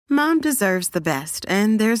Mom deserves the best,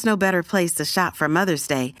 and there's no better place to shop for Mother's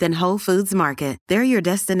Day than Whole Foods Market. They're your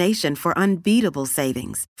destination for unbeatable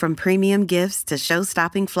savings, from premium gifts to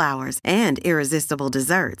show-stopping flowers and irresistible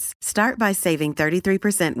desserts. Start by saving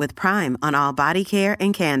 33% with Prime on all body care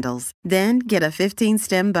and candles. Then get a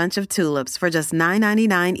 15-stem bunch of tulips for just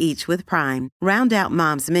 $9.99 each with Prime. Round out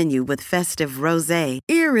Mom's menu with festive rosé,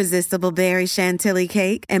 irresistible berry chantilly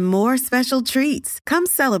cake, and more special treats. Come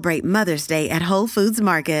celebrate Mother's Day at Whole Foods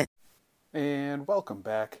Market. And welcome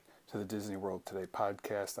back to the Disney World Today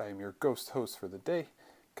podcast. I am your ghost host for the day,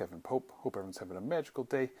 Kevin Pope. Hope everyone's having a magical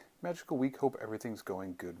day, magical week. Hope everything's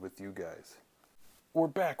going good with you guys. We're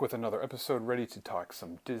back with another episode, ready to talk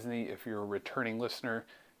some Disney. If you're a returning listener,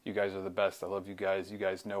 you guys are the best. I love you guys. You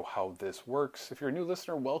guys know how this works. If you're a new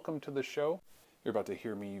listener, welcome to the show. You're about to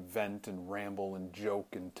hear me vent and ramble and joke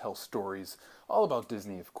and tell stories all about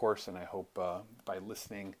Disney, of course, and I hope by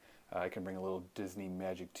listening I can bring a little Disney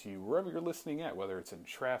magic to you wherever you're listening at, whether it's in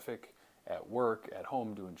traffic, at work, at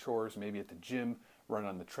home doing chores, maybe at the gym, run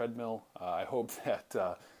on the treadmill. I hope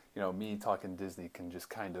that me talking Disney can just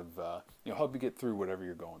kind of help you get through whatever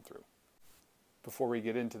you're going through. Before we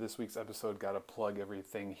get into this week's episode, gotta plug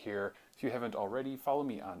everything here. If you haven't already, follow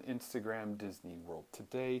me on Instagram, Disney World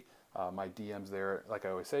Today. My DMs there, like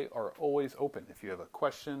I always say, are always open. If you have a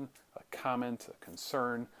question, a comment, a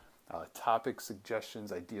concern, topic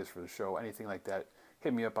suggestions, ideas for the show, anything like that,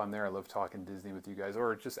 hit me up on there. I love talking Disney with you guys,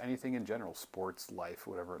 or just anything in general, sports, life,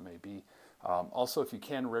 whatever it may be. Also, if you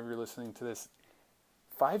can, wherever you're listening to this,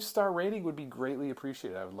 5-star rating would be greatly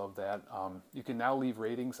appreciated. I would love that. You can now leave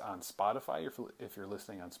ratings on Spotify if you're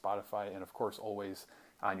listening on Spotify, and of course always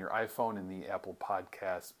on your iPhone in the Apple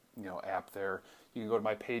Podcast app there. You can go to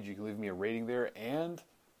my page, you can leave me a rating there, and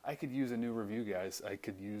I could use a new review, guys. I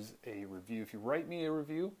could use a review. If you write me a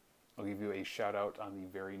review, I'll give you a shout out on the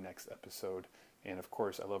very next episode. And of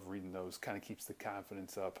course, I love reading those. Kind of keeps the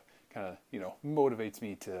confidence up, kind of, motivates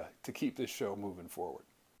me to keep this show moving forward.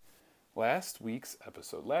 Last week,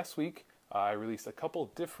 I released a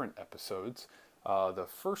couple different episodes. The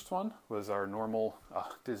first one was our normal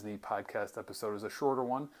Disney podcast episode. It was a shorter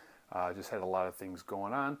one. Just had a lot of things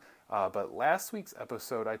going on. But last week's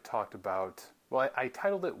episode, I talked about, I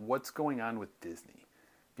titled it, What's Going On with Disney?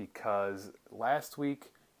 Because last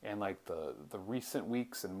week and like the recent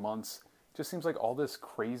weeks and months, just seems like all this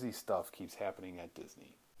crazy stuff keeps happening at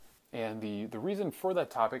Disney. And the reason for that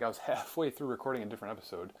topic, I was halfway through recording a different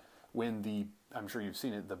episode when I'm sure you've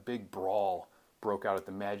seen it, the big brawl broke out at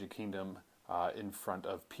the Magic Kingdom in front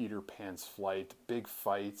of Peter Pan's flight. Big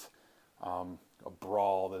fight, a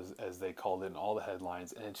brawl as they called it in all the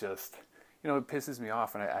headlines. And it just, it pisses me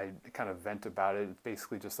off, and I kind of vent about it. It's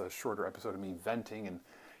basically just a shorter episode of me venting, and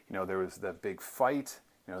there was that big fight.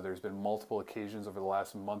 There's been multiple occasions over the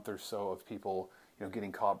last month or so of people,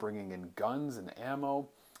 getting caught bringing in guns and ammo.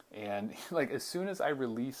 And as soon as I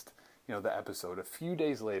released, the episode, a few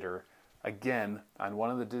days later, again, on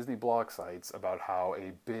one of the Disney blog sites about how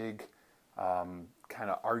a big kind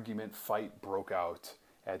of argument fight broke out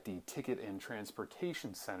at the Ticket and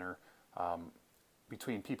Transportation Center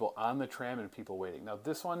between people on the tram and people waiting. Now,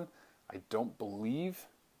 this one, I don't believe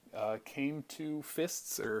came to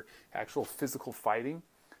fists or actual physical fighting.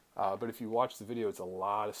 But if you watch the video, it's a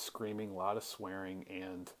lot of screaming, a lot of swearing,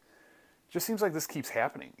 and it just seems like this keeps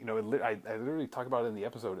happening. I literally talk about it in the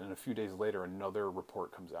episode, and a few days later, another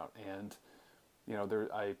report comes out. And,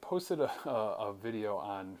 I posted a video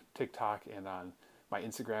on TikTok and on my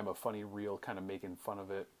Instagram, a funny reel kind of making fun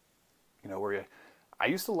of it, where I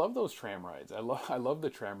used to love those tram rides. I love the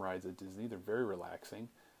tram rides at Disney. They're very relaxing.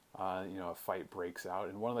 A fight breaks out,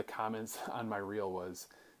 and one of the comments on my reel was,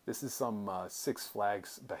 "This is some Six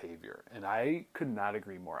Flags behavior," and I could not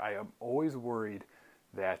agree more. I am always worried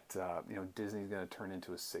that Disney's going to turn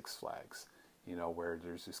into a Six Flags, where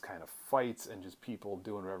there's just kind of fights and just people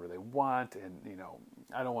doing whatever they want, and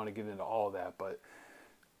I don't want to get into all of that, but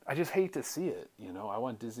I just hate to see it. I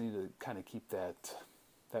want Disney to kind of keep that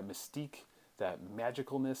mystique, that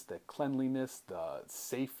magicalness, that cleanliness, the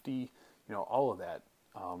safety, all of that.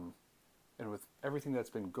 And with everything that's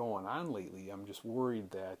been going on lately, I'm just worried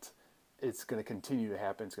that it's going to continue to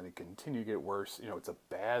happen. It's going to continue to get worse. It's a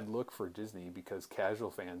bad look for Disney because casual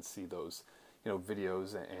fans see those,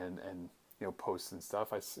 videos and posts and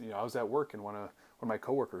stuff. I was at work and one of my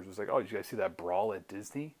coworkers was like, "Oh, did you guys see that brawl at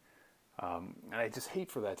Disney?" And I just hate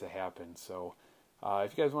for that to happen. So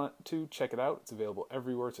if you guys want to check it out, it's available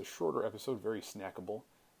everywhere. It's a shorter episode, very snackable.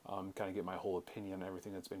 Kind of get my whole opinion on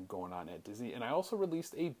everything that's been going on at Disney. And I also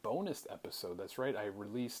released a bonus episode. That's right, I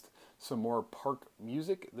released some more park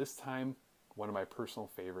music. This time, one of my personal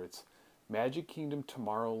favorites, Magic Kingdom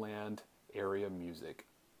Tomorrowland area music.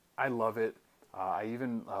 I love it. I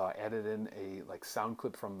even added in a like sound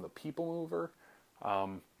clip from the People Mover.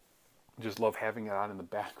 Just love having it on in the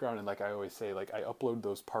background, and like I always say, like I upload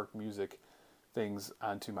those park music things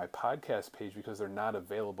onto my podcast page because they're not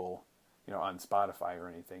available, on Spotify or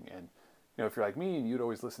anything. And if you're like me and you'd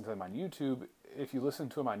always listen to them on YouTube, if you listen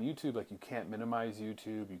to them on YouTube, like you can't minimize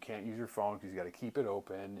YouTube, you can't use your phone because you got to keep it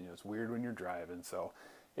open. It's weird when you're driving. So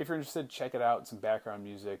if you're interested, check it out. Some background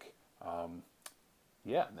music.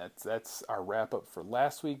 Yeah, that's our wrap up for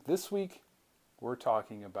last week. This week, we're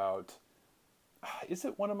talking about, is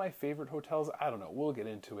it one of my favorite hotels? I don't know. We'll get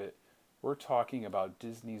into it. We're talking about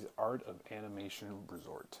Disney's Art of Animation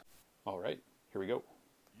Resort. All right, here we go.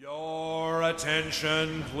 Your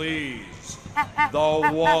attention, please.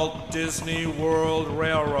 The Walt Disney World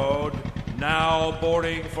Railroad now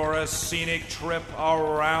boarding for a scenic trip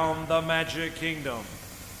around the Magic Kingdom.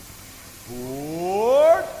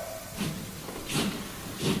 Board!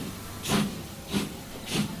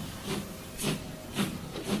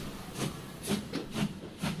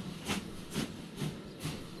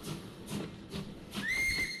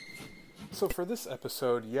 So for this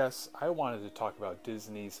episode, yes, I wanted to talk about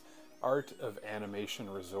Disney's Art of Animation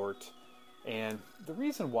Resort. And the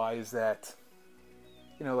reason why is that,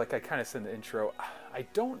 like I kind of said in the intro, I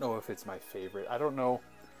don't know if it's my favorite. I don't know.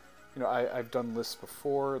 I've done lists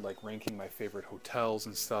before, like ranking my favorite hotels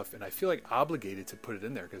and stuff, and I feel like obligated to put it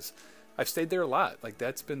in there because I've stayed there a lot. Like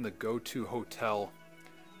that's been the go-to hotel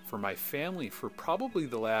for my family for probably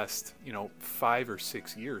the last, 5 or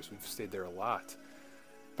 6 years. We've stayed there a lot.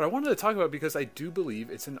 But I wanted to talk about it because I do believe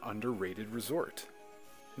it's an underrated resort.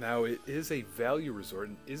 Now, it is a value resort,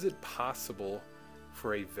 and is it possible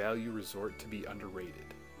for a value resort to be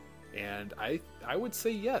underrated? And I would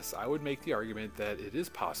say yes. I would make the argument that it is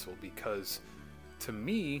possible because, to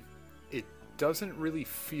me, it doesn't really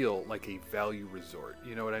feel like a value resort.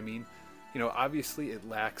 You know what I mean? Obviously it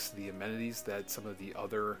lacks the amenities that some of the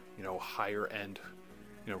other, higher end,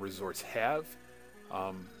 resorts have.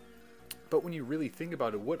 But when you really think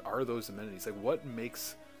about it, what are those amenities? Like what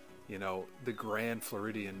makes, the Grand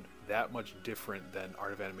Floridian that much different than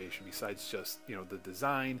Art of Animation besides just, the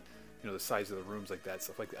design, the size of the rooms, like that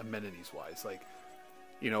stuff, like amenities wise, like,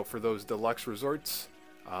 for those deluxe resorts,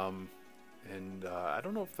 and I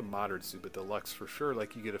don't know if the moderns do, but deluxe for sure,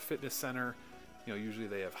 like you get a fitness center, usually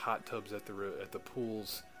they have hot tubs at the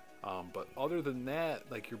pools, but other than that,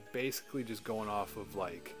 like you're basically just going off of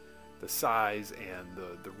like the size and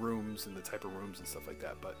the rooms and the type of rooms and stuff like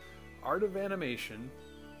that. But Art of Animation,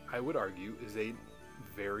 I would argue, is a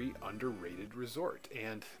very underrated resort,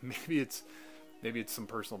 and maybe it's some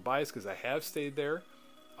personal bias because I have stayed there,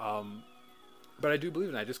 but I do believe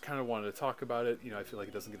it. And I just kind of wanted to talk about it. I feel like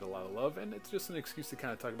it doesn't get a lot of love, and it's just an excuse to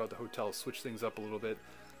kind of talk about the hotel, switch things up a little bit.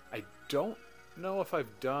 I don't know if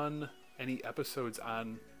I've done any episodes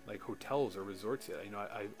on like hotels or resorts yet.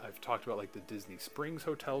 I've talked about like the Disney Springs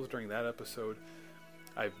hotels during that episode.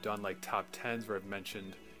 I've done like top 10s where I've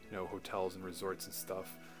mentioned, hotels and resorts and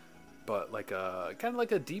stuff, but like kind of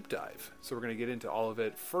like a deep dive. So we're going to get into all of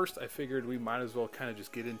it. First, I figured we might as well kind of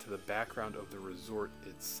just get into the background of the resort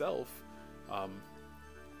itself.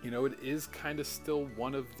 It is kind of still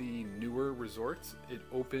one of the newer resorts. It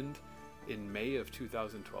opened in May of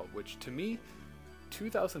 2012, which to me,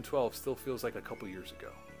 2012 still feels like a couple years ago.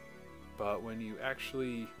 But when you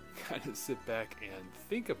actually kind of sit back and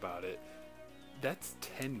think about it, that's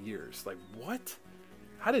 10 years. Like, what?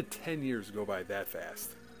 How did 10 years go by that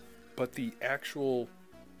fast? But the actual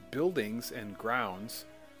buildings and grounds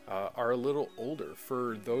are a little older.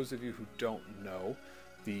 For those of you who don't know,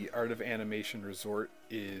 the Art of Animation Resort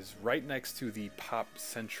is right next to the Pop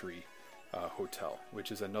Century Hotel,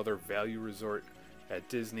 which is another value resort at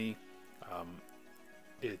Disney.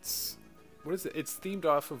 It's themed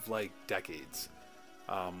off of like decades.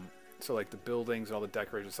 So like the buildings and all the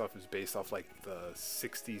decoration stuff is based off like the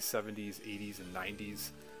 60s, 70s, 80s, and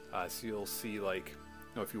 90s. So you'll see like,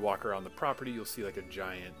 if you walk around the property, you'll see like a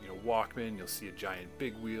giant, Walkman. You'll see a giant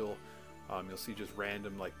big wheel. You'll see just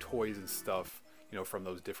random like toys and stuff, from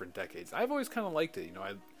those different decades. I've always kind of liked it.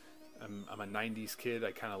 I'm a 90s kid.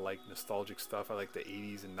 I kind of like nostalgic stuff. I like the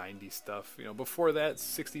 80s and 90s stuff. Before that,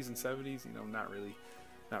 60s and 70s, not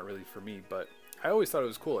really for me. But I always thought it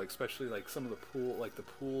was cool, especially like some of the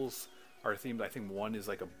pools are themed. I think one is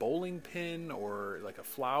like a bowling pin or like a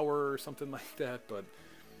flower or something like that. But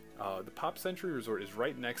the Pop Century Resort is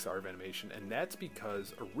right next to Art of Animation, and that's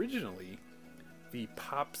because originally the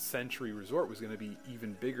Pop Century Resort was going to be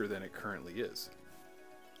even bigger than it currently is.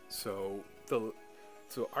 So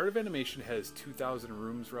Art of Animation has 2,000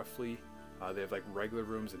 rooms roughly. They have like regular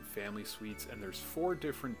rooms and family suites, and there's 4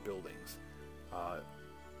 different buildings.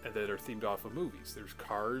 And that are themed off of movies. There's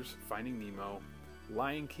Cars, Finding Nemo,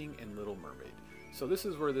 Lion King, and Little Mermaid. So this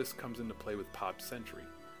is where this comes into play with Pop Century.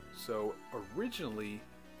 So originally,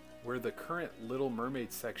 where the current Little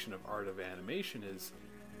Mermaid section of Art of Animation is,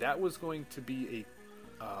 that was going to be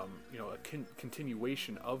a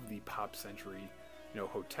continuation of the Pop Century,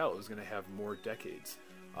 hotel. It was going to have more decades.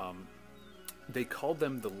 They called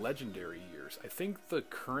them the Legendary Years. I think the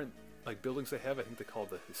current buildings they have, I think they call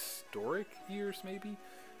the Historic Years maybe,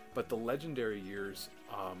 but the Legendary Years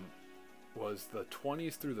was the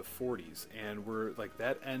 20s through the 40s, and we're like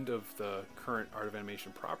that end of the current Art of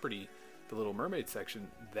Animation property, the Little Mermaid section,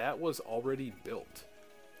 that was already built.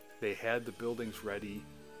 They had the buildings ready,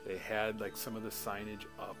 they had like some of the signage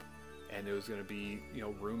up, and it was going to be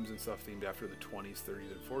rooms and stuff themed after the 20s,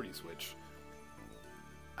 30s, and 40s, which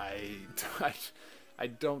I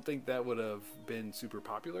don't think that would have been super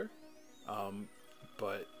popular,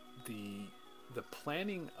 but the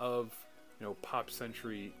planning of Pop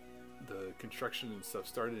Century, the construction and stuff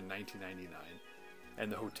started in 1999,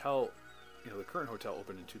 and the hotel, the current hotel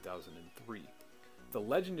opened in 2003. The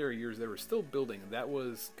Legendary Years they were still building, that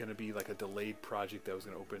was going to be like a delayed project that was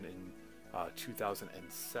going to open in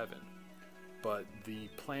 2007. But the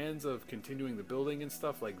plans of continuing the building and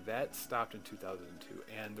stuff like that stopped in 2002.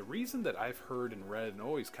 And the reason that I've heard and read and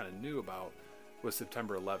always kind of knew about was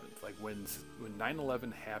September 11th. Like when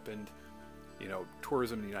 9/11 happened,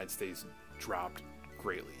 tourism in the United States dropped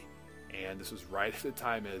greatly. And this was right at the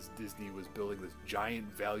time as Disney was building this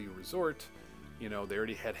giant value resort. They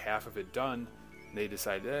already had half of it done. And they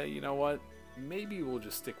decided, you know what? Maybe we'll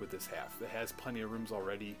just stick with this half. It has plenty of rooms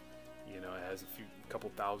already. It has a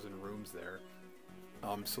couple thousand rooms there.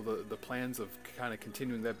 So the plans of kind of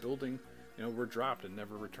continuing that building, were dropped and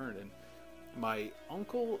never returned. And I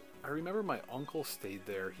remember my uncle stayed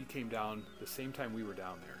there. He came down the same time we were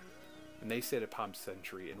down there. And they stayed at Pop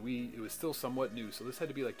Century, and it was still somewhat new, so this had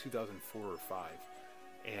to be like 2004 or 5,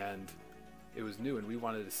 and it was new, and we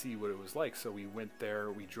wanted to see what it was like, so we went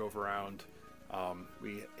there, we drove around,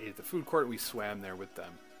 we ate at the food court, we swam there with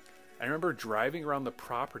them. I remember driving around the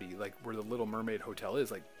property, like where the Little Mermaid Hotel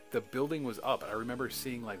is, like the building was up, and I remember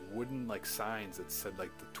seeing like wooden like signs that said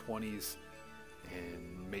like the 20s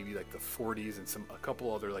and maybe like the 40s and a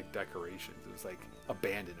couple other like decorations. It was like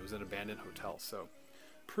abandoned. It was an abandoned hotel, so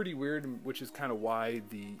pretty weird, which is kind of why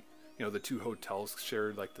the two hotels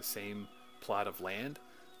shared like the same plot of land,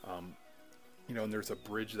 and there's a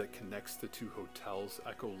bridge that connects the two hotels.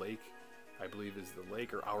 Echo Lake, I believe, is the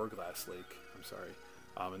lake, or Hourglass Lake, I'm sorry,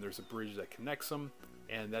 and there's a bridge that connects them,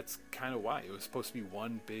 and that's kind of why it was supposed to be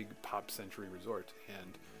one big Pop Century resort.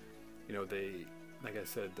 And they, like I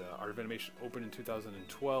said, Art of Animation opened in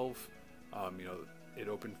 2012. It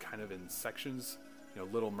opened kind of in sections.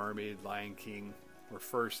 Little Mermaid, Lion King were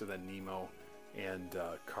first, and then Nemo and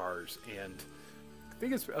Cars. And I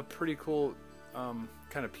think it's a pretty cool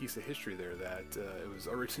kind of piece of history there that it was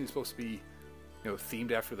originally supposed to be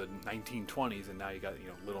themed after the 1920s, and now you got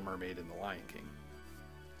Little Mermaid and the Lion King.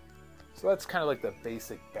 So that's kind of like the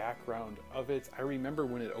basic background of it. I remember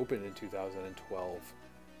when it opened in 2012.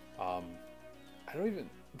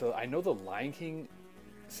 I know the Lion King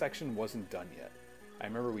section wasn't done yet. I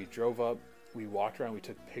remember we drove up, we walked around, we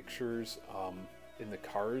took pictures in the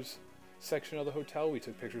Cars section of the hotel. We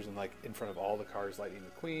took pictures in front of all the cars, Lightning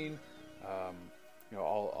McQueen,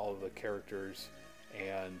 all of the characters,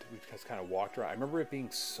 and we just kind of walked around. I remember it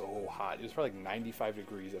being so hot. It was probably like 95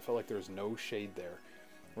 degrees. It felt like there was no shade there.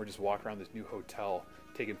 We're just walking around this new hotel,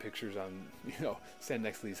 taking pictures on, standing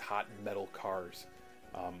next to these hot metal cars.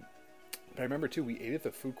 But I remember too, we ate at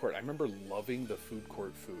the food court. I remember loving the food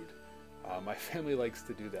court food. My family likes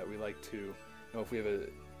to do that. We like to, if we have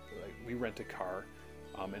we rent a car,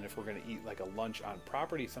 and if we're going to eat like a lunch on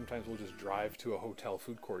property, sometimes we'll just drive to a hotel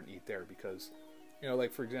food court and eat there because,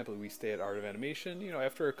 like for example, we stay at Art of Animation,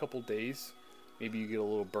 after a couple days, maybe you get a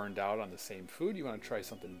little burned out on the same food. You want to try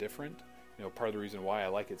something different. Part of the reason why I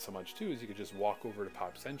like it so much too is you could just walk over to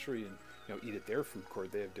Pop Century and, eat at their food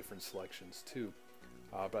court. They have different selections too.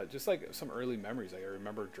 But just like some early memories, I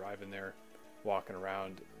remember driving there, walking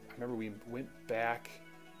around. I remember we went back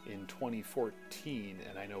in 2014,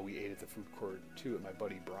 and I know we ate at the food court too at my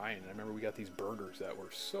buddy Brian. And I remember we got these burgers that were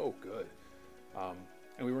so good,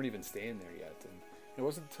 and we weren't even staying there yet. And it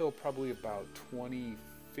wasn't until probably about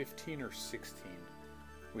 2015 or 16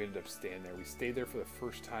 we ended up staying there. We stayed there for the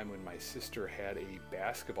first time when my sister had a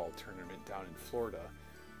basketball tournament down in Florida,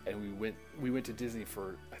 and we went to Disney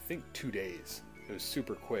for I think 2 days. It was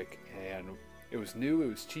super quick, and it was new, it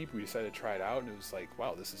was cheap. We decided to try it out, and it was like,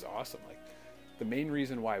 wow, this is awesome. Like, the main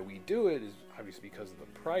reason why we do it is obviously because of the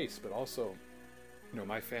price, but also,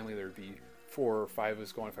 my family, there'd be 4 or 5 of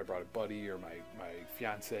us going, if I brought a buddy or my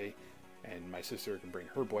fiance, and my sister can bring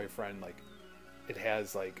her boyfriend, like it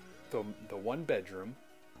has like the one bedroom,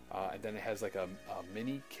 and then it has like a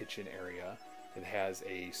mini kitchen area. It has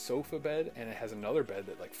a sofa bed, and it has another bed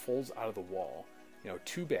that like folds out of the wall.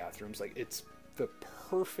 2 bathrooms. Like it's the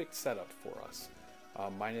perfect setup for us,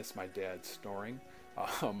 minus my dad snoring.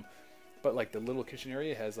 But like the little kitchen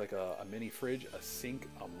area has like a mini fridge, a sink,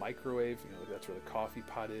 a microwave. That's where the coffee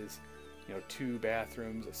pot is. 2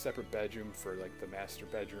 bathrooms, a separate bedroom for like the master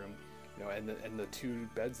bedroom. And the 2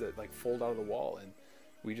 beds that like fold out of the wall. And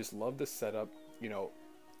we just love the setup.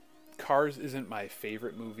 Cars isn't my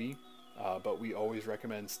favorite movie, but we always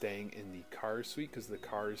recommend staying in the Cars suite because the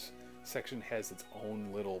Cars section has its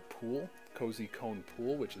own little pool, Cozy Cone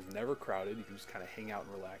pool, which is never crowded. You can just kind of hang out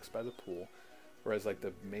and relax by the pool. Whereas like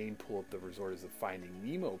the main pool at the resort is the Finding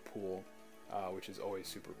Nemo pool, which is always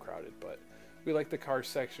super crowded. But we like the Cars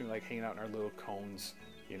section, like hanging out in our little cones.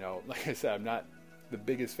 Like I said, I'm not the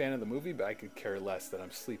biggest fan of the movie, but I could care less that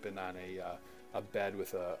I'm sleeping on a bed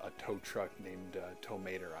with a tow truck named Tow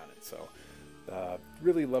Mater on it. So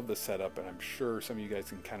really love the setup, and I'm sure some of you guys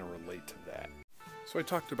can kind of relate to that. So I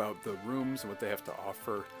talked about the rooms and what they have to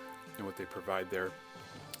offer and what they provide there.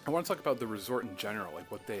 I want to talk about the resort in general, like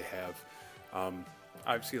what they have.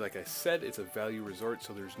 Obviously, like I said, it's a value resort,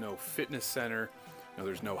 so there's no fitness center,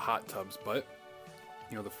 there's no hot tubs, but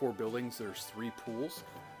the 4 buildings, there's 3 pools.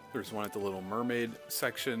 There's one at the Little Mermaid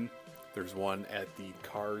section. There's one at the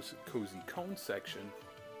Cars Cozy Cone section.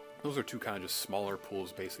 Those are 2 kind of just smaller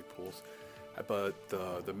pools, basic pools. But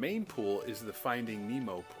the main pool is the Finding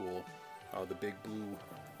Nemo pool, the big blue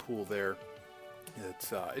pool there.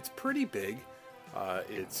 It's pretty big.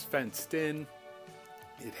 It's fenced in.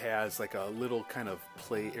 It has like a little kind of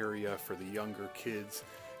play area for the younger kids.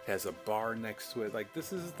 It has a bar next to it. Like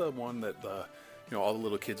this is the one that all the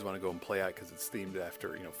little kids want to go and play at because it's themed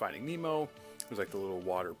after Finding Nemo. There's like the little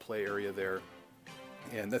water play area there,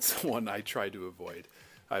 and that's the one I tried to avoid.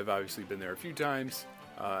 I've obviously been there a few times.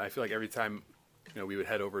 I feel like every time we would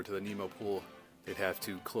head over to the Nemo pool, they'd have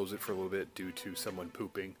to close it for a little bit due to someone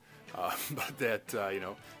pooping, but that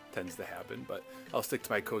tends to happen. But I'll stick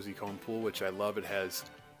to my Cozy Cone pool, which I love. It's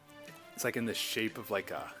like in the shape of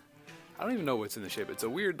like I don't even know what's in the shape. It's a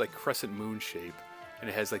weird like crescent moon shape, and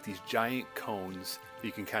it has like these giant cones that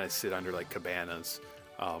you can kind of sit under like cabanas.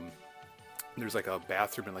 There's like a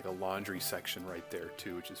bathroom and like a laundry section right there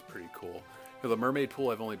too, which is pretty cool. The Mermaid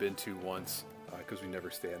pool I've only been to once because we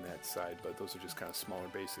never stay on that side, but those are just kind of smaller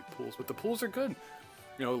basic pools. But the pools are good.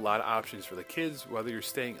 A lot of options for the kids, whether you're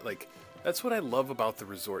staying, like, that's what I love about the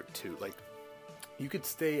resort too. Like, you could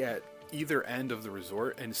stay at either end of the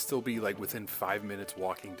resort and still be like within 5 minutes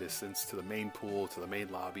walking distance to the main pool, to the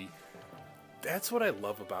main lobby. That's what I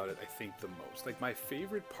love about it, I think, the most. Like, my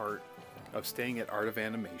favorite part of staying at Art of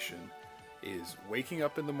Animation is waking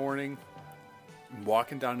up in the morning,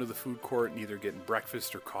 walking down to the food court and either getting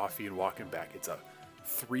breakfast or coffee and walking back. It's a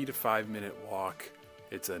 3 to 5 minute walk.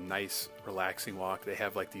 It's a nice, relaxing walk. They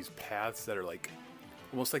have like these paths that are like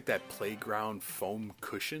almost like that playground foam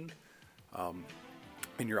cushion. And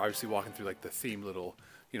you're obviously walking through like the themed little,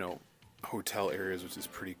 hotel areas, which is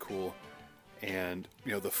pretty cool. And,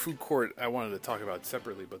 the food court I wanted to talk about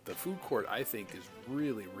separately, but the food court I think is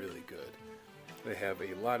really, really good. They have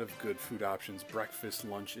a lot of good food options, breakfast,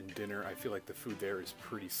 lunch, and dinner. I feel like the food there is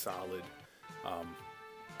pretty solid.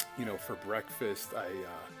 For breakfast,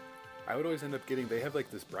 I would always end up getting, they have like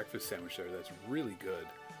this breakfast sandwich there that's really good.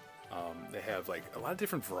 They have like a lot of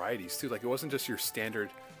different varieties too. Like it wasn't just your standard,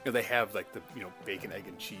 they have like the, bacon, egg,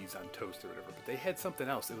 and cheese on toast or whatever, but they had something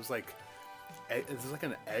else. It was like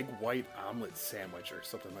an egg white omelet sandwich or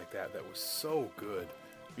something like that. That was so good.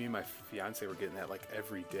 Me and my fiance were getting that like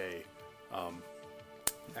every day.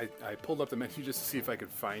 I pulled up the menu just to see if I could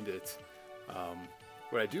find it.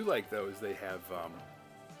 What I do like though is they have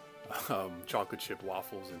chocolate chip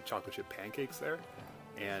waffles and chocolate chip pancakes there,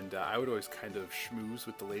 and I would always kind of schmooze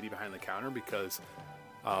with the lady behind the counter because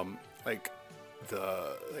I'm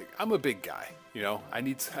a big guy, I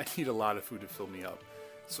need a lot of food to fill me up,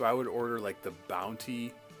 so I would order like the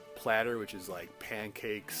Bounty platter, which is like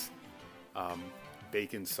pancakes,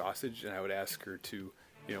 bacon, sausage, and I would ask her to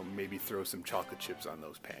maybe throw some chocolate chips on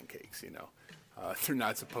those pancakes. They're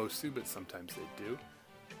not supposed to, but sometimes they do.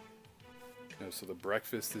 So the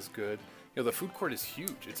breakfast is good. The food court is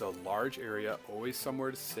huge. It's a large area, always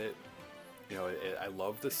somewhere to sit. I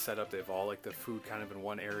love the setup. They have all like the food kind of in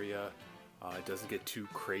one area. It doesn't get too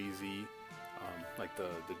crazy. Like the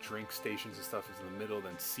drink stations and stuff is in the middle,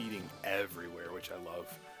 then seating everywhere, which I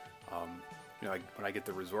love. When I get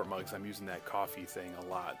the resort mugs, I'm using that coffee thing a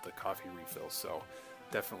lot, the coffee refill. So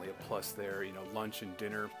definitely a plus there. Lunch and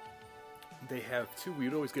dinner. They have too.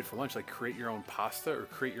 We'd always get for lunch like create your own pasta or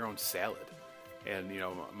create your own salad. And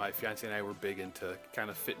my fiance and I were big into kind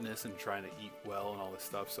of fitness and trying to eat well and all this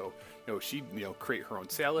stuff. So she'd create her own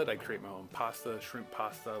salad. I'd create my own pasta, shrimp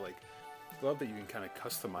pasta. Like, love that you can kind of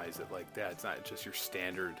customize it like that. It's not just your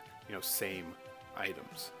standard same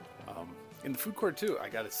items. In the food court too, I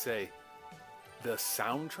gotta say, the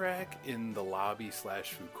soundtrack in the lobby /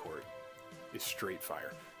 food court is straight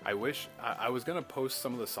fire. I wish I was gonna post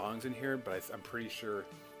some of the songs in here, but I'm pretty sure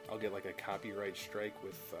I'll get like a copyright strike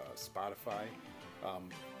with Spotify,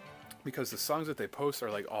 because the songs that they post are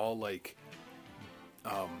like all like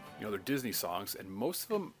they're Disney songs, and most of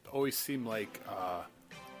them always seem like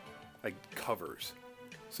covers.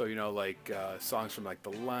 So like songs from like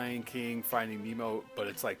The Lion King, Finding Nemo, but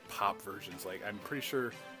it's like pop versions. Like, I'm pretty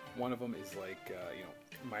sure one of them is like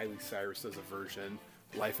Miley Cyrus does a version.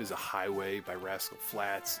 Life is a Highway by Rascal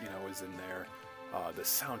Flatts is in there. The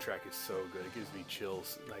soundtrack is so good. It gives me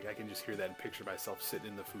chills. Like, I can just hear that and picture myself sitting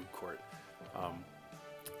in the food court.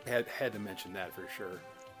 Had to mention that for sure.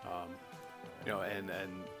 And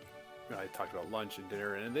I talked about lunch and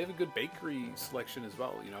dinner, and they have a good bakery selection as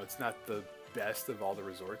well. It's not the best of all the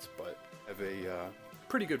resorts, but have a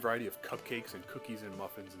pretty good variety of cupcakes and cookies and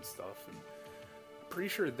muffins and stuff. And I'm pretty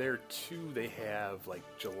sure there too they have like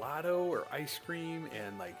gelato or ice cream,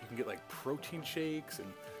 and like you can get like protein shakes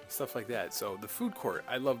and stuff like that. So the food court,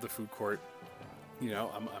 I love the food court.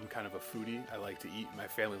 I'm kind of a foodie. I like to eat. My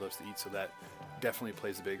family loves to eat, so that definitely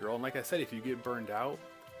plays a big role. And like I said, if you get burned out,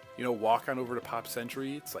 walk on over to Pop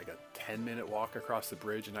Century. It's like a 10-minute walk across the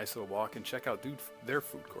bridge, a nice little walk, and check out their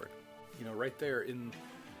food court. Right there in,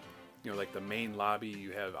 like the main lobby,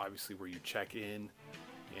 you have obviously where you check in,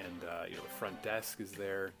 and the front desk is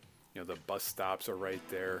there. The bus stops are right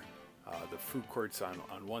there. The food court's on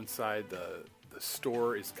one side. The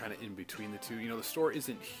store is kind of in between the two. The store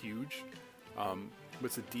isn't huge, but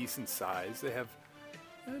it's a decent size. They have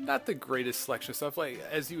not the greatest selection of stuff. Like,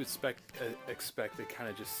 as you would expect, they kind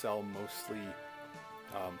of just sell mostly,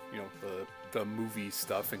 the movie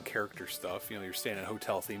stuff and character stuff. You're staying in a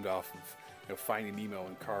hotel themed off of, Finding Nemo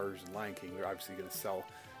and Cars and Lion King. They're obviously going to sell,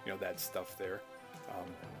 that stuff there.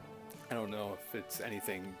 I don't know if it's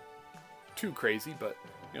anything too crazy, but,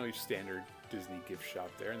 your standard Disney gift shop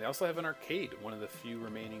there. And they also have an arcade, one of the few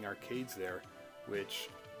remaining arcades there, which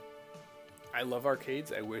I love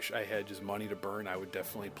arcades. I wish I had just money to burn. I would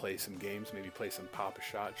definitely play some games, maybe play some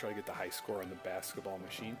Pop-A-Shot, try to get the high score on the basketball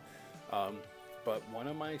machine. But one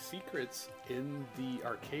of my secrets in the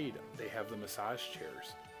arcade, they have the massage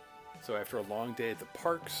chairs. So after a long day at the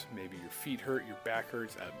parks, maybe your feet hurt, your back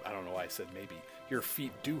hurts. I don't know why I said maybe. Your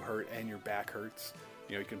feet do hurt and your back hurts.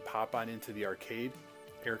 You can pop on into the arcade,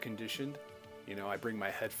 air conditioned. I bring my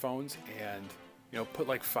headphones and, put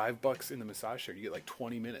like $5 in the massage chair. You get like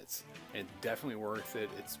 20 minutes, and definitely worth it.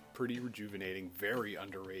 It's pretty rejuvenating, very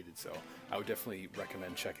underrated. So I would definitely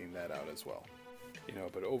recommend checking that out as well.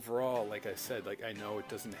 But overall, like I said, like, I know it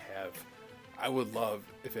doesn't have, I would love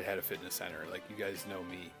if it had a fitness center. Like, you guys know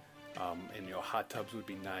me. And hot tubs would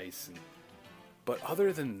be nice. But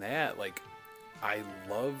other than that, like, I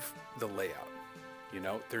love the layout.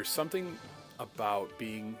 There's something about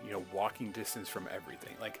being, walking distance from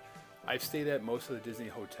everything. Like, I've stayed at most of the Disney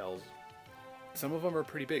hotels. Some of them are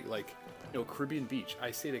pretty big, like, Caribbean Beach.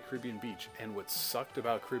 I stayed at Caribbean Beach, and what sucked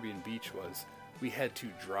about Caribbean Beach was we had to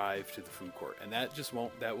drive to the food court, and that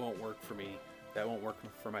won't work for me. That won't work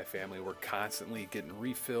for my family. We're constantly getting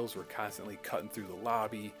refills. We're constantly cutting through the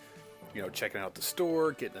lobby, checking out the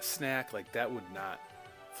store, getting a snack. Like, that would not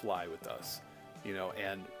fly with us,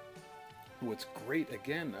 and what's great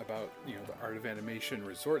again about, the Art of Animation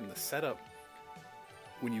Resort and the setup,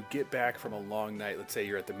 when you get back from a long night, let's say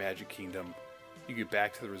you're at the Magic Kingdom, you get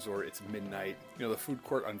back to the resort, it's midnight. The food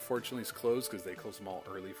court unfortunately is closed because they close them all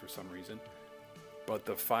early for some reason. But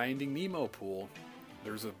the Finding Nemo pool,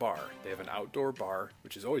 there's a bar. They have an outdoor bar,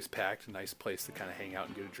 which is always packed, a nice place to kind of hang out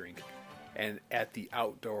and get a drink. And at the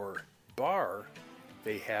outdoor bar,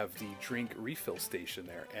 they have the drink refill station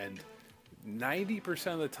there. And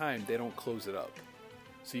 90% of the time, they don't close it up.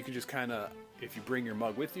 So you can just kind of, if you bring your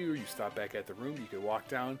mug with you, or you stop back at the room, you could walk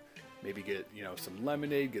down, maybe get, some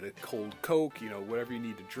lemonade, get a cold Coke, whatever you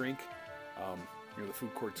need to drink. The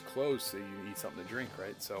food court's closed, so you need something to drink,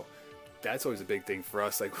 right? So that's always a big thing for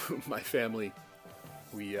us. Like, my family,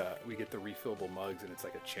 we get the refillable mugs, and it's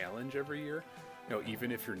like a challenge every year.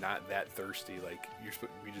 Even if you're not that thirsty, like,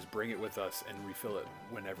 we just bring it with us and refill it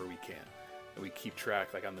whenever we can. And we keep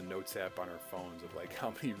track, like, on the notes app on our phones of like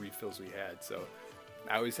how many refills we had. So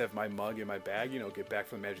I always have my mug in my bag. Get back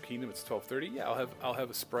from the Magic Kingdom. It's 12:30. Yeah, I'll have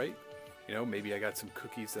a Sprite. maybe I got some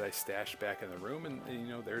cookies that I stashed back in the room, and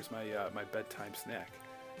there's my my bedtime snack.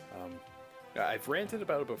 I've ranted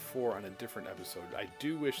about it before on a different episode. I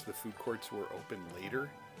do wish the food courts were open later.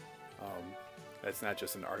 That's not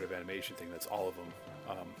just an Art of Animation thing, that's all of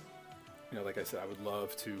them. Like I said, I would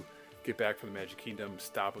love to get back from the Magic Kingdom,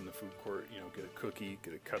 stop in the food court, get a cookie,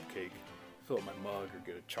 get a cupcake, fill up my mug, or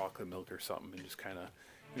get a chocolate milk or something, and just kind of,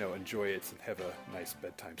 enjoy it and have a nice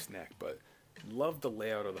bedtime snack. But love the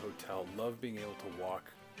layout of the hotel, love being able to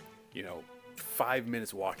walk, 5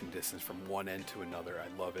 minutes walking distance from one end to another.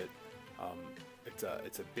 I love it. It's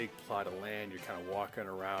a big plot of land. You're kind of walking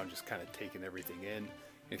around, just kind of taking everything in.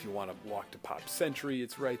 If you want to walk to Pop Century,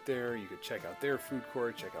 it's right there. You could check out their food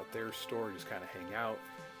court, check out their store, just kind of hang out.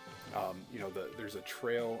 There's a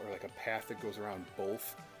trail or like a path that goes around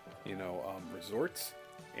both, resorts.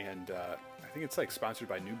 And I think it's like sponsored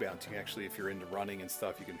by New Balance. You can actually, if you're into running and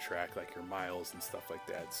stuff, you can track like your miles and stuff like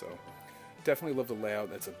that. So definitely love the layout.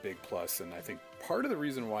 That's a big plus. And I think part of the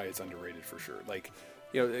reason why it's underrated for sure. Like,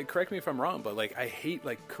 correct me if I'm wrong, but like I hate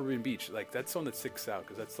like Caribbean Beach. Like that's one that sticks out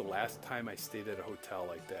because that's the last time I stayed at a hotel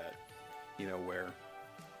like that, where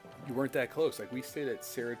you weren't that close. Like we stayed at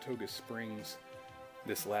Saratoga Springs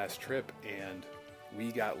this last trip, and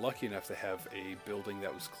we got lucky enough to have a building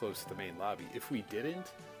that was close to the main lobby. If we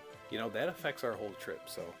didn't, that affects our whole trip.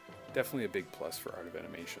 So definitely a big plus for Art of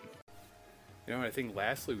Animation. And I think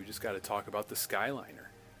lastly, we just got to talk about the Skyliner.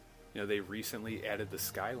 They recently added the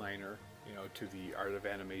Skyliner to the Art of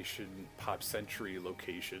Animation Pop Century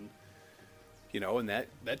location, and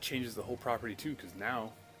that changes the whole property too, because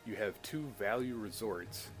now you have two value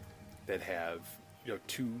resorts that have,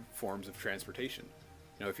 two forms of transportation.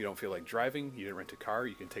 If you don't feel like driving, you didn't rent a car,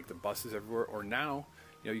 you can take the buses everywhere, or now,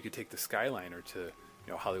 you could take the Skyliner to,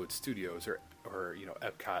 Hollywood Studios or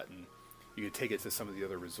Epcot, and you could take it to some of the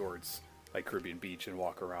other resorts like Caribbean Beach and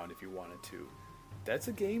walk around if you wanted to. That's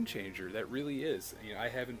a game changer. That really is. I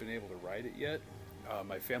haven't been able to ride it yet.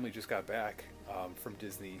 My family just got back from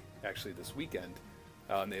Disney actually this weekend.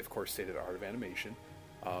 And they of course stayed at Art of Animation.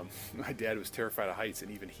 My dad was terrified of heights,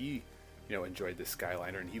 and even he, enjoyed the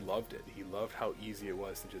Skyliner, and he loved it. He loved how easy it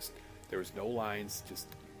was to there was no lines, just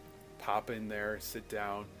pop in there, sit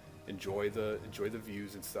down, enjoy the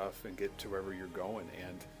views and stuff, and get to wherever you're going.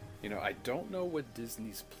 And I don't know what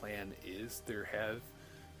Disney's plan is. There have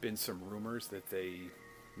been some rumors that they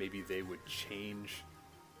would change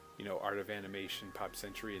Art of Animation Pop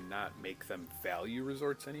Century and not make them value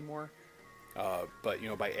resorts anymore, but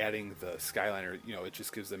by adding the Skyliner, it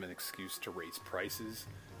just gives them an excuse to raise prices.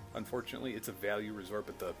 Unfortunately, it's a value resort,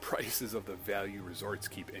 but the prices of the value resorts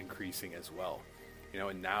keep increasing as well,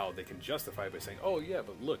 and now they can justify it by saying, oh yeah,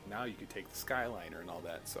 but look, now you can take the Skyliner and all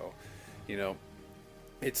that. So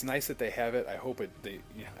it's nice that they have it. I hope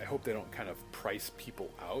they don't kind of price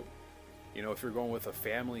people out. If you're going with a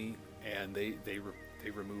family and they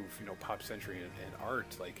remove Pop Century and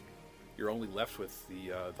Art, like you're only left with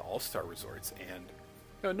the All-Star Resorts.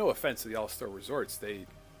 And no offense to the All-Star Resorts, they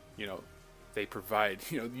provide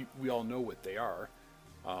we all know what they are,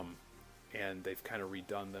 and they've kind of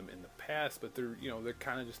redone them in the past, but they're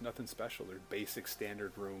kind of just nothing special. They're basic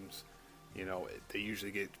standard rooms. They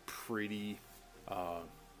usually get pretty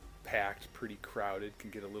packed, pretty crowded, can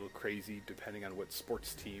get a little crazy depending on what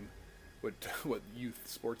sports team, what youth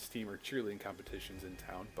sports team or cheerleading competitions in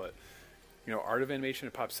town. But Art of Animation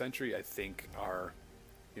and Pop Century, I think, are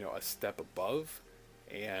a step above,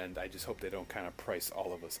 and I just hope they don't kind of price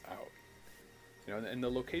all of us out. And the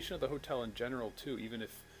location of the hotel in general too, even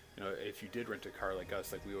if if you did rent a car like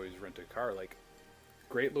us, like we always rent a car, like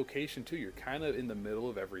great location too. You're kind of in the middle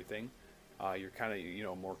of everything. You're kind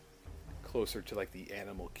of more closer to like the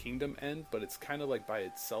Animal Kingdom end, but it's kind of like by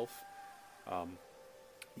itself.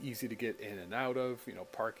 Easy to get in and out of,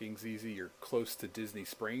 parking's easy. You're close to Disney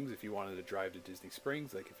Springs if you wanted to drive to Disney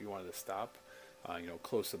Springs, like if you wanted to stop,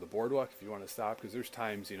 close to the boardwalk if you want to stop, because there's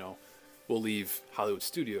times, we'll leave Hollywood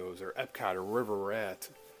Studios or Epcot or wherever we're at,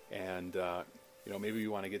 and maybe we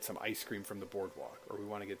want to get some ice cream from the boardwalk, or we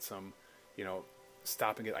want to get some,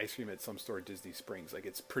 stop and get ice cream at some store at Disney Springs. Like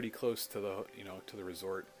it's pretty close to the, to the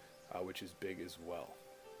resort, which is big as well.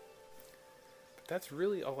 But that's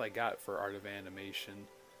really all I got for Art of Animation.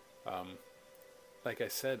 Like I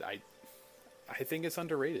said, I think it's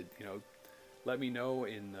underrated. Let me know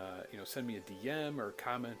in, send me a DM or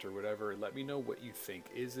comment or whatever. Let me know what you think.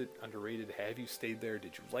 Is it underrated? Have you stayed there?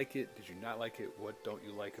 Did you like it? Did you not like it? What don't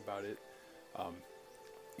you like about it?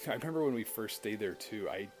 I remember when we first stayed there too,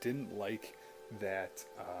 I didn't like that,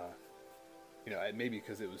 maybe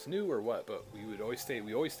because it was new or what, but we always stayed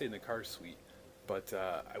in the car suite, but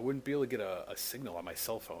I wouldn't be able to get a signal on my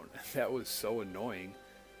cell phone. That was so annoying.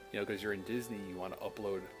 because you're in Disney, you want to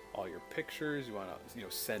upload all your pictures, you want to,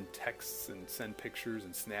 send texts and send pictures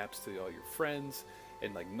and snaps to all your friends,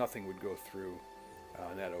 and like nothing would go through.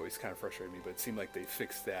 And that always kind of frustrated me, but it seemed like they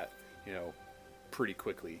fixed that, pretty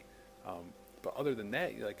quickly. But other than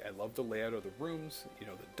that, like, I love the layout of the rooms, the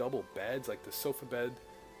double beds, like the sofa bed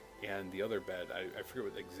and the other bed. I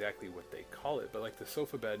forget exactly what they call it, but like the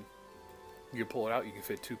sofa bed, you can pull it out, you can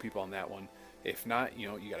fit 2 people on that one. If not, you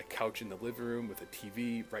got a couch in the living room with a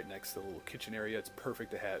TV right next to the little kitchen area. It's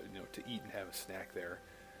perfect to have, to eat and have a snack there.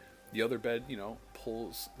 The other bed,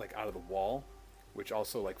 pulls like out of the wall, which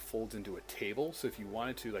also like folds into a table. So if you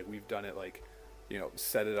wanted to, like we've done it, like,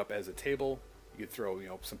 set it up as a table. You could throw,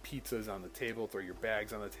 some pizzas on the table, throw your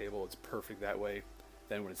bags on the table. It's perfect that way.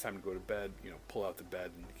 Then when it's time to go to bed, pull out the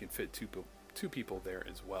bed, and you can fit two people there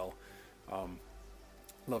as well.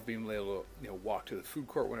 Love being able to, walk to the food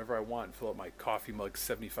court whenever I want and fill up my coffee mug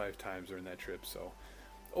 75 times during that trip. So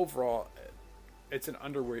overall, it's an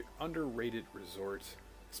underrated resort,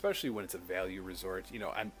 especially when it's a value resort.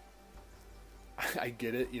 I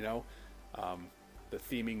get it, the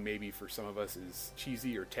theming maybe for some of us is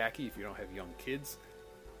cheesy or tacky if you don't have young kids.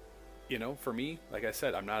 For me, like I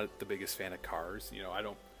said, I'm not the biggest fan of cars.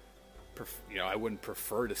 I wouldn't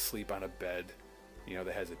prefer to sleep on a bed,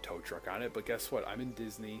 that has a tow truck on it. But guess what? I'm in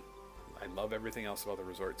Disney. I love everything else about the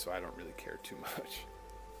resort, so I don't really care too much.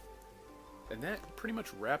 And that pretty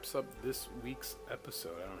much wraps up this week's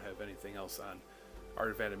episode. I don't have anything else on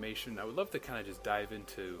Art of Animation. I would love to kind of just dive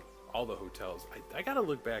into all the hotels. I gotta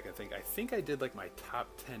look back. I think I did like my top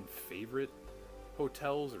 10 favorite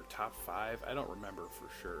hotels or top 5. I don't remember for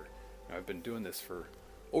sure. I've been doing this for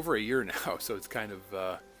over a year now, so it's kind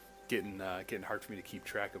of getting hard for me to keep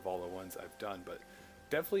track of all the ones I've done. But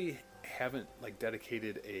definitely haven't like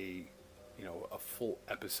dedicated a full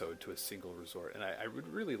episode to a single resort, and I would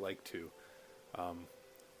really like to.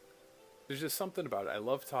 There's just something about it. I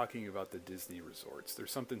love talking about the Disney resorts.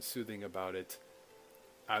 There's something soothing about it.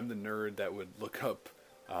 I'm the nerd that would look up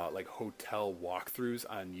like hotel walkthroughs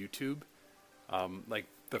on YouTube. Like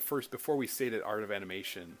before we stayed at Art of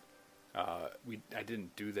Animation, I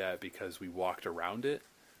didn't do that because we walked around it.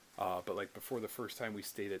 But like before the first time we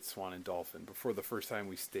stayed at Swan and Dolphin, before the first time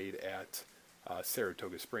we stayed at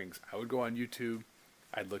Saratoga Springs, I would go on YouTube.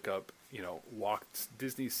 I'd look up,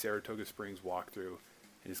 Disney's Saratoga Springs walkthrough,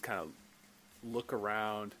 and just kind of look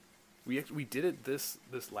around. We did it this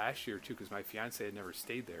last year too, because my fiance had never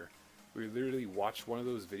stayed there. We literally watched one of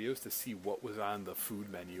those videos to see what was on the food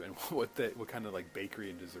menu and what kind of like bakery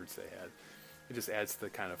and desserts they had. It just adds to the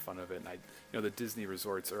kind of fun of it. And the Disney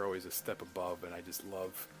resorts are always a step above, and I just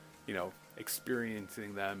love,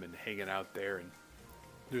 experiencing them and hanging out there. And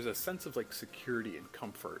there's a sense of like security and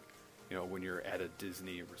comfort, when you're at a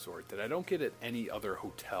Disney resort that I don't get at any other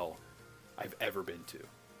hotel I've ever been to.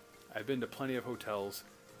 I've been to plenty of hotels.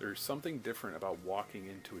 There's something different about walking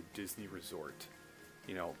into a Disney resort.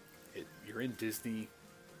 You're in Disney.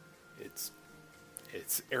 It's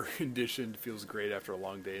air conditioned, feels great after a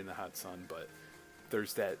long day in the hot sun, but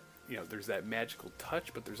there's that magical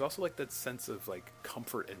touch, but there's also like that sense of like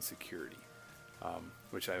comfort and security,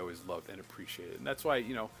 which I always loved and appreciated. And that's why,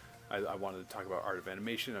 I wanted to talk about Art of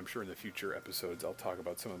Animation. I'm sure in the future episodes I'll talk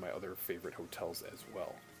about some of my other favorite hotels as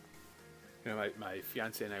well. My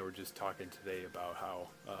fiance and I were just talking today about how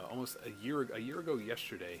almost a year ago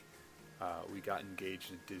yesterday, we got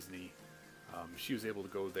engaged at Disney. She was able to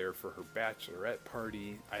go there for her bachelorette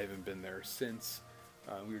party. I haven't been there since.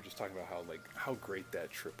 We were just talking about how great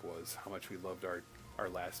that trip was, how much we loved our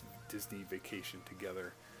last Disney vacation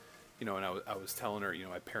together. And I was telling her,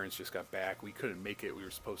 my parents just got back. We couldn't make it. We were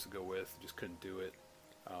supposed to go with, just couldn't do it.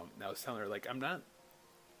 And I was telling her, like, I'm not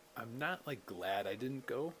like glad I didn't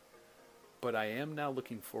go, but I am now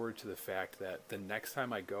looking forward to the fact that the next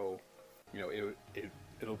time I go,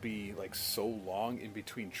 it'll be like so long in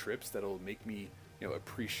between trips that it'll make me,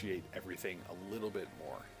 appreciate everything a little bit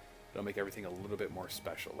more. It'll make everything a little bit more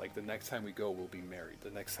special. Like the next time we go, we'll be married. The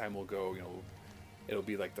next time we'll go, it'll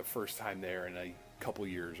be like the first time there in a couple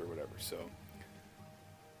years or whatever. So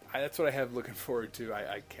that's what I have looking forward to.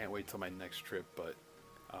 I can't wait till my next trip, but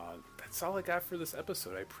that's all I got for this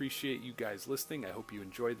episode. I appreciate you guys listening. I hope you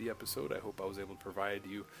enjoyed the episode. I hope I was able to provide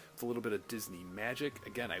you with a little bit of Disney magic.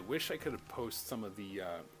 Again, I wish I could have posted some of the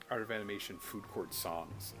Art of Animation food court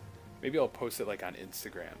songs. Maybe I'll post it like on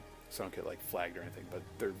Instagram so I don't get like flagged or anything, but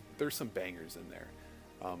there's some bangers in there.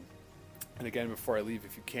 And again, before I leave,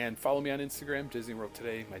 if you can, follow me on Instagram, Disney World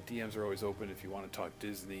Today. My DMs are always open if you want to talk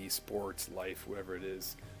Disney, sports, life, whatever it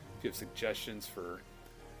is. If you have suggestions for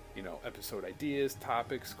episode ideas,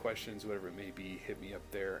 topics, questions, whatever it may be, hit me up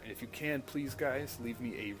there. And if you can, please guys, leave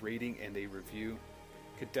me a rating and a review.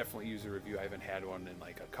 could definitely use a review. I haven't had one in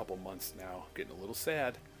like a couple months now. Getting a little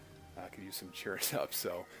sad. I could use some cheering up.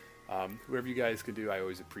 So whatever you guys can do, I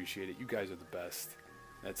always appreciate it. You guys are the best.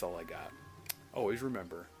 That's all I got. Always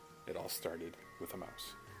remember, it all started with a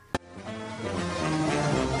mouse.